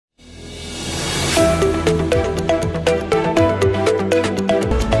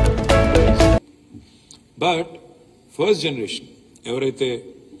But first generation, ఎవరైతే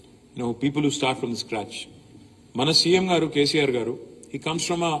people who start from the scratch. Mana CM garu, KCR garu, he comes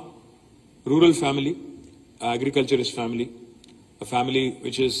from a rural family, agriculturist family, a family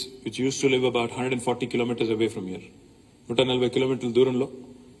which used to live about 140 kilometers away from here. 140 kilometers దూరంలో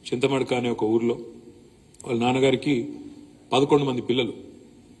చింతమడక అనే ఒక ఊర్లో వాళ్ళ నాన్నగారికి 11 మంది పిల్లలు,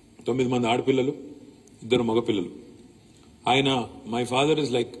 9 మంది ఆడపిల్లలు, 2 మగ పిల్లలు. ఆయన my father is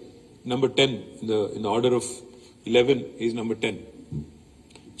like number 10 in the order of 11, he is number 10.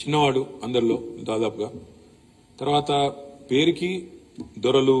 చిన్నవాడు అందరిలో దాదాపుగా. తర్వాత పేరుకి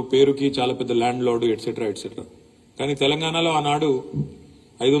దొరలు, పేరుకి చాలా పెద్ద ల్యాండ్ లార్డ్ ఎట్సెట్రా ఎట్సెట్రా. కానీ తెలంగాణలో ఆనాడు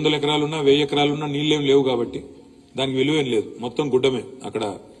 500 ఎకరాలున్నా 1000 ఎకరాలున్నా నీళ్ళేం లేవు కాబట్టి దానికి విలువేం లేదు. మొత్తం గుడ్డమే. అక్కడ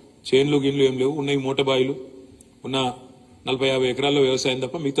చేన్లు గిన్లు ఏం లేవు. ఉన్నాయి మూటబాయిలు, ఉన్న 40-50 ఎకరాల్లో వ్యవసాయం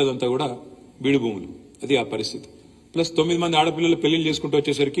తప్ప మిగతాదంతా కూడా బీడు భూములు. అది ఆ పరిస్థితి. ప్లస్ 9 మంది ఆడపిల్లలు పెళ్లిళ్ళు చేసుకుంటూ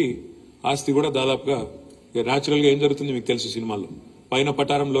వచ్చేసరికి ఆస్తి కూడా దాదాపుగా న్యాచురల్ గా ఏం జరుగుతుంది మీకు తెలుసు సినిమాల్లో, పైన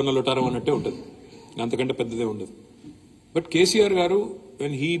పటారం లోన లొటారం అన్నట్టే ఉంటుంది, అంతకంటే పెద్దదే ఉండదు. బట్ కేసీఆర్ గారు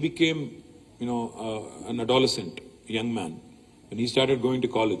when he became an adolescent, a young man, when he started going to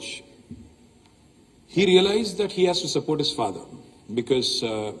college, he realized that he has to support his father because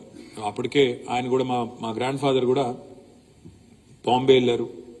అప్పటికే ఆయన కూడా మా గ్రాండ్ ఫాదర్ కూడా బాంబే వెళ్ళారు,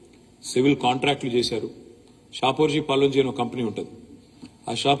 సివిల్ కాంట్రాక్ట్లు చేశారు. షాపోర్జీ పాలోంజీ అనే కంపెనీ ఉంటుంది.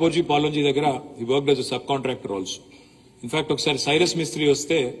 ఆ షాపోర్జీ పాలోంజీ దగ్గర he worked as a subcontractor also. In fact ఒకసారి సైరస్ మిస్త్రీ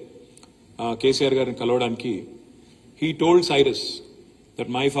వస్తే కేసీఆర్ గారిని కలవడానికి, he told Cyrus that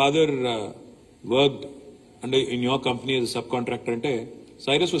my father worked in your company as a subcontractor. అంటే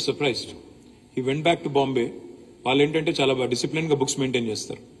Cyrus was surprised. He went back to Bombay. వాళ్ళు ఏంటంటే చాలా డిసిప్లిన్ గా బుక్స్ మెయింటైన్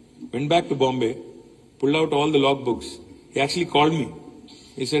చేస్తారు. Went back to Bombay, pulled out all the log books. He actually called me.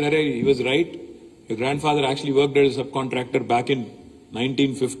 He said, "Arey, he was right. Your grandfather actually worked as a subcontractor back in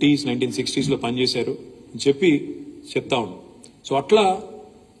 1950s, 1960s లో పనిచేశారు" అని చెప్పి చెప్తా ఉన్నాను. So అట్లా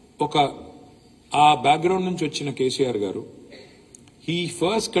ఒక ఆ background నుంచి వచ్చిన కేసీఆర్ గారు he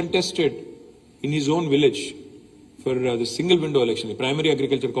first contested in his own village for the single window election, primary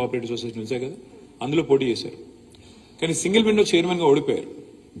agriculture cooperative society నుంచే కదా, అందులో పోటీ చేశారు. కానీ సింగిల్ విండో చైర్మన్ గా ఓడిపోయారు.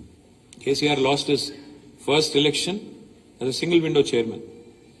 KCR lost his first election as a single window chairman.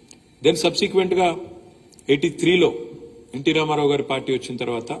 Then subsequent గా 83లో ఎన్టీ రామారావు గారి పార్టీ వచ్చిన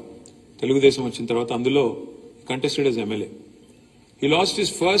తర్వాత, తెలుగుదేశం వచ్చిన తర్వాత అందులో contested as MLA. He lost his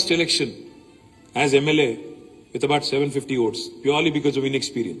first election as MLA with about 750 votes purely because of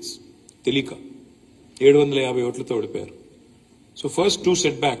inexperience. తెలియక 750 ఓట్లతో ఓడిపోయారు. సో ఫస్ట్ 2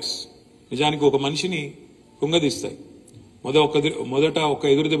 setbacks నిజానికి ఒక మనిషిని కుంగదీస్తాయి. మొదట ఒక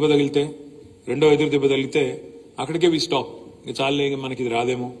ఎదురు దెబ్బ తగిలితే, రెండో ఎదురు దెబ్బ తగిలితే అక్కడికే వి స్టాప్. ఇంకా చాలే, మనకి ఇది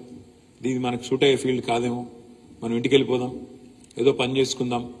రాదేమో, ఇది మనకు సూట్ అయ్యే ఫీల్డ్ కాదేమో, మనం ఇంటికి వెళ్ళిపోదాం, ఏదో పని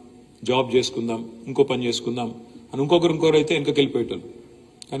చేసుకుందాం, జాబ్ చేసుకుందాం, ఇంకో పని చేసుకుందాం అని ఇంకొకరు అయితే వెనకకి వెళ్ళిపోయేటోళ్ళు.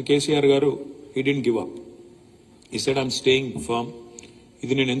 కానీ కేసీఆర్ గారు he didn't give up. He said, "I'm staying firm.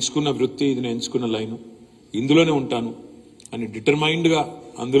 ఇది నేను ఎంచుకున్న వృత్తి, ఇది నేను ఎంచుకున్న లైను, ఇందులోనే ఉంటాను" అని డిటర్మైన్డ్ గా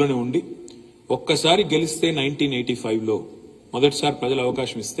అందులోనే ఉండి, ఒక్కసారి గెలిస్తే 1985లో మొదటిసారి ప్రజలు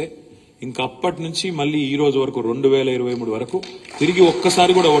అవకాశం ఇస్తే ఇంకా అప్పటి నుంచి మళ్ళీ ఈ రోజు వరకు 2023 వరకు తిరిగి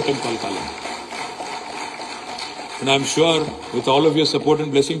ఒక్కసారి కూడా ఓటమి పలకాలి. And I'm sure with all of your support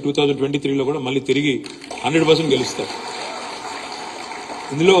and blessing 2023లో కూడా మళ్ళీ తిరిగి 100% గెలుస్తారు.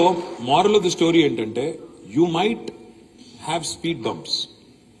 ఇందులో moral of the story ఏంటంటే, you might have speed bumps,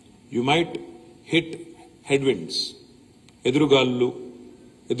 you might hit headwinds, ఎదురుగాళ్ళు,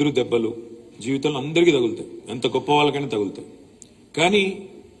 ఎదురు దెబ్బలు జీవితంలో అందరికీ తగులుతాయి, ఎంత గొప్ప వాళ్ళకైనా తగులుతాయి. కానీ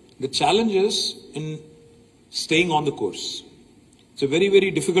the challenge is in staying on the course. It's a very,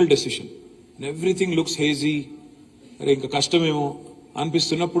 very difficult decision and everything looks hazy. అరే ఇంకా కష్టమేమో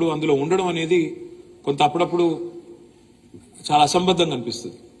అనిపిస్తున్నప్పుడు అందులో ఉండడం అనేది కొంత అప్పుడప్పుడు చాలా అసంబద్ధంగా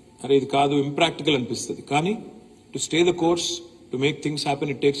అనిపిస్తుంది. అరే ఇది కాదు, ఇంప్రాక్టికల్ అనిపిస్తుంది. కానీ to stay the course, to make things happen,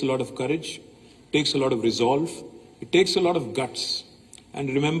 it takes a lot of courage, it takes a lot of resolve, it takes a lot of guts.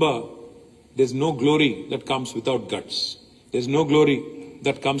 And remember, there's no glory that comes without guts. There's no glory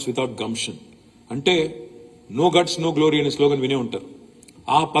that comes without gumption. అంటే no guts no glory అనే slogan వినే ఉంటారు.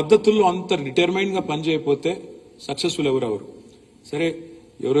 ఆ పద్ధతుల్లో అంత determine గా పనిచేయకపోతే successful ఎవరెవరు. సరే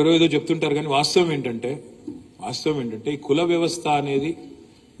ఎవరెవరో ఏదో చెప్తుంటారు, కానీ వాస్తవం ఏంటంటే ఈ కుల వ్యవస్థ అనేది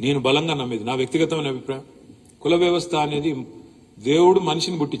నేను బలంగా నమ్మేది, నా వ్యక్తిగతమైన అభిప్రాయం. కుల వ్యవస్థ అనేది దేవుడు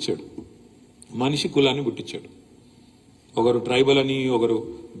మనిషిని పుట్టించాడు, మనిషి కులాన్ని పుట్టించాడు. ఒకరు ట్రైబల్ అని, ఒకరు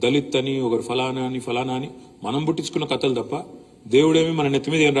దళిత్ అని, ఒకరు ఫలానా అని మనం పుట్టించుకున్న కథలు తప్ప దేవుడేమి మన నెత్తి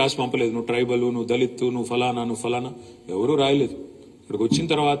మీద ఏం రాసి పంపలేదు. నువ్వు ట్రైబల్, నువ్వు దళిత్, నువ్వు ఫలానా ఎవరూ రాయలేదు. ఇక్కడికి వచ్చిన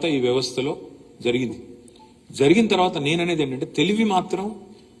తర్వాత ఈ వ్యవస్థలో జరిగిన తర్వాత నేననేది ఏంటంటే, తెలివి మాత్రం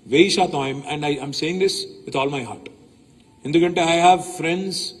 1000% and I'm saying this with all my heart. ఎందుకంటే I have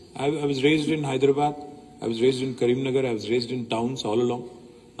friends, I was raised in Hyderabad, I was raised in Karimnagar, I was raised in towns all along.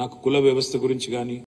 నాకు కుల వ్యవస్థ గురించి కానీ